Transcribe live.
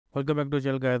Welcome back to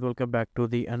channel, guys. Welcome back to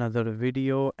the another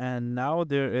video, and now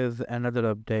there is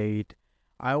another update.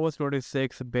 iOS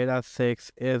 26 beta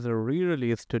 6 is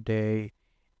re-released today,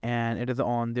 and it is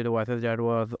on the devices that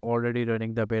was already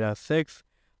running the beta 6.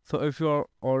 So if you're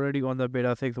already on the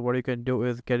beta 6, what you can do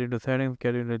is get into settings,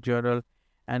 get into journal,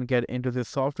 and get into the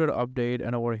software update,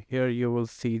 and over here you will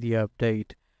see the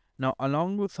update. Now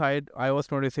alongside iOS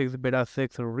 26 beta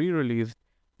 6 re-released,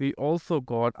 we also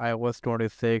got iOS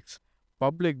 26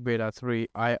 public beta 3.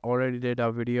 I already did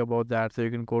a video about that, so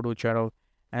you can go to channel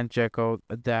and check out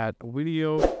that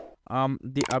video.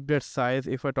 The update size,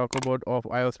 if I talk about of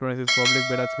iOS 26 public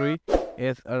beta 3,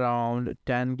 is around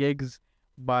 10 gigs,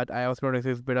 but iOS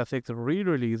 26 beta 6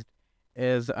 re-released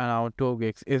is around 2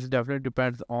 gigs. It definitely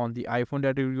depends on the iPhone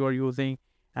that you are using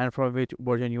and from which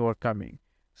version you are coming.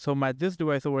 So this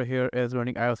device over here is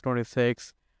running iOS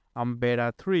 26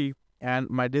 beta 3, and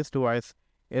this device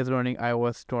is running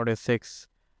iOS 26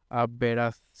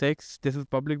 beta 6. This is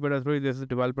public beta 3, this is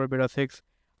developer beta 6.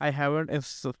 I haven't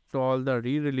installed the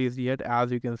re-release yet.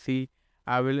 As you can see,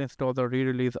 I will install the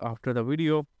re-release after the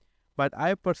video, but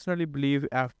I personally believe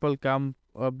Apple come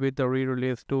up with the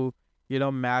re-release to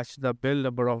match the build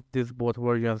number of these both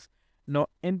versions. Now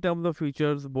in terms of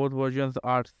features, both versions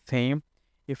are same.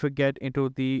 If we get into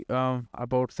the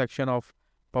about section of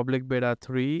public beta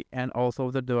 3 and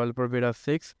also the developer beta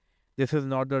 6, this is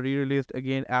not the re-released.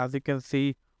 Again, as you can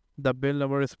see, the build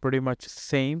number is pretty much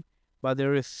same, but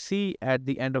there is C at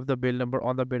the end of the build number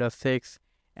on the beta 6,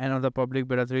 and on the public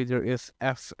beta 3 there is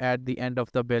F at the end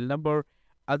of the build number.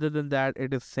 Other than that,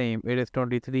 it is same. It is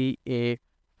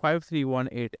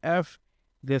 23A5318F.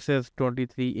 This is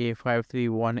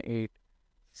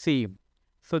 23A5318C.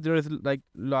 So there is like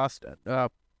last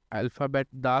alphabet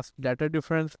last letter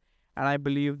difference, and I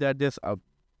believe that this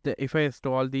if I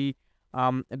install the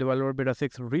developer beta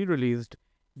 6 re-released,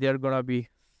 they're gonna be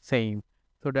same.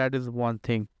 So that is one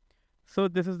thing. So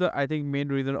this is the, I think, main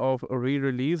reason of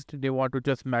re-released. They want to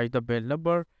just match the build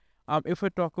number. If I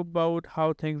talk about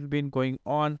how things been going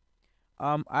on,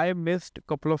 I missed a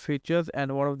couple of features,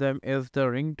 and one of them is the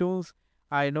ringtones.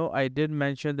 I know I did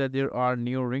mention that there are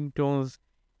new ringtones,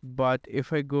 but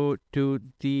if I go to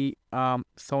the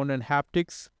sound and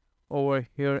haptics over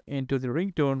here into the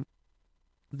ringtone,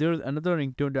 there's another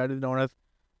ringtone that is known as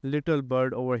Little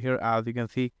Bird over here. As you can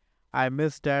see, I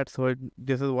missed that, so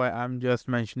this is why I'm just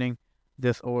mentioning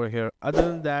this over here. Other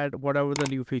than that, whatever the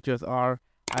new features are,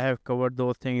 I have covered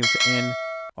those things in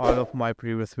all of my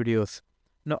previous videos.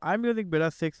 Now I'm using beta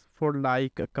 6 for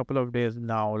like a couple of days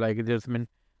now. Like there's been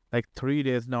like 3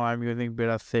 days now I'm using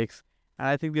beta 6, and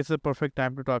I think this is a perfect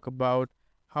time to talk about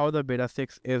how the beta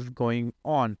 6 is going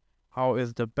on. How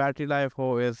is the battery life?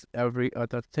 How is every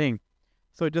other thing?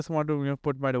 So I just want to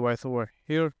put my device over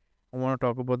here. I want to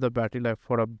talk about the battery life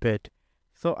for a bit.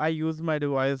 So I use my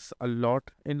device a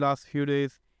lot in last few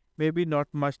days. Maybe not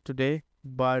much today,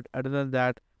 but other than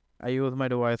that, I use my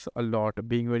device a lot,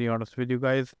 being very honest with you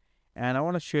guys. And I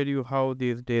want to share you how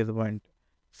these days went.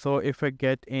 So if I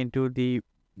get into the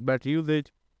battery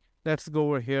usage, let's go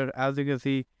over here. As you can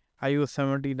see, I use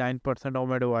 79% of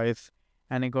my device,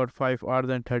 and I got 5 hours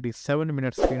and 37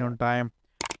 minutes screen on time.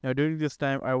 Now during this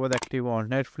time, I was active on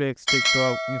Netflix,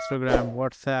 TikTok, Instagram,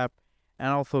 WhatsApp, and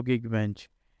also Geekbench.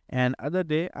 And other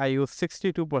day, I used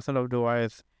 62% of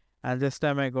device, and this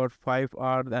time I got 5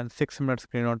 hours and 6 minutes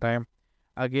screen on time.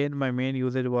 Again, my main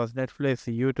usage was Netflix,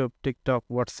 YouTube, TikTok,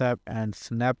 WhatsApp, and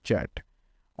Snapchat.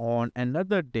 On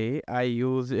another day, I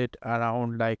used it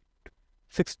around like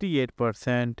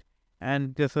 68%,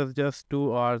 and this was just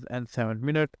 2 hours and 7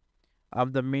 minutes.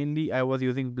 The mainly I was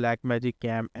using Blackmagic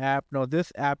Cam app. Now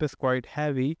this app is quite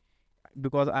heavy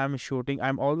because I'm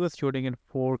always shooting in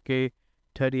 4K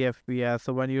 30 FPS.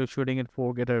 So when you're shooting in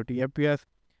 4K 30 FPS,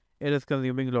 it is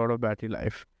consuming a lot of battery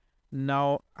life.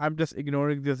 Now I'm just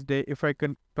ignoring this day. If I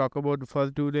can talk about the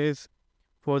first 2 days,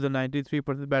 for the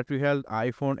 93% battery health,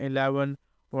 iPhone 11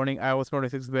 running iOS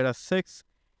 26 beta 6,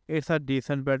 it's a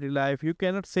decent battery life. You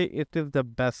cannot say it is the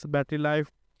best battery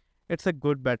life. It's a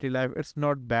good battery life. It's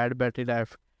not bad battery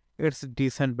life. It's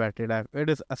decent battery life. It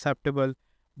is acceptable,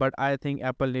 but I think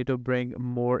Apple need to bring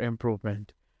more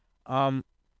improvement.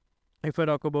 If I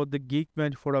talk about the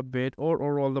Geekbench for a bit, or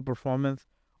overall the performance,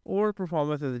 overall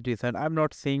performance is decent. I'm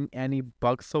not seeing any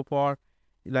bugs so far.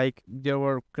 Like there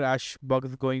were crash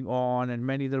bugs going on and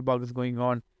many other bugs going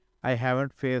on. I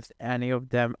haven't faced any of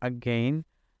them again,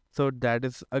 so that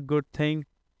is a good thing.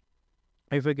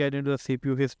 If I get into the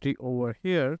CPU history over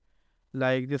here,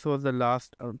 like this was the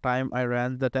last time I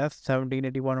ran the test,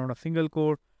 1781 on a single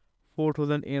core,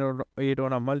 4008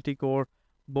 on a multi-core.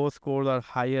 Both scores are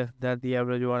higher than the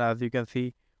average one, as you can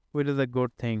see, which is a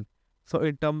good thing. So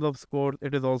in terms of scores,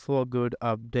 it is also a good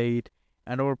update,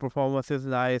 and our performance is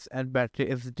nice and battery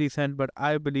is decent, but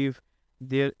I believe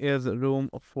there is room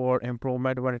for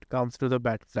improvement when it comes to the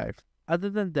battery life. Other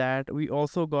than that, we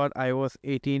also got iOS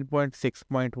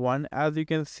 18.6.1 as you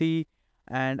can see,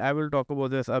 and I will talk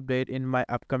about this update in my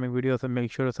upcoming videos, so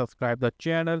make sure to subscribe the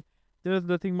channel. There is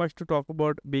nothing much to talk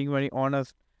about, being very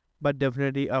honest, but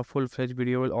definitely a full-fledged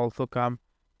video will also come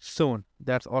soon.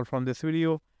 That's all from this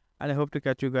video, and I hope to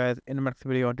catch you guys in the next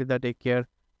video. Until then, take care.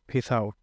 Peace out.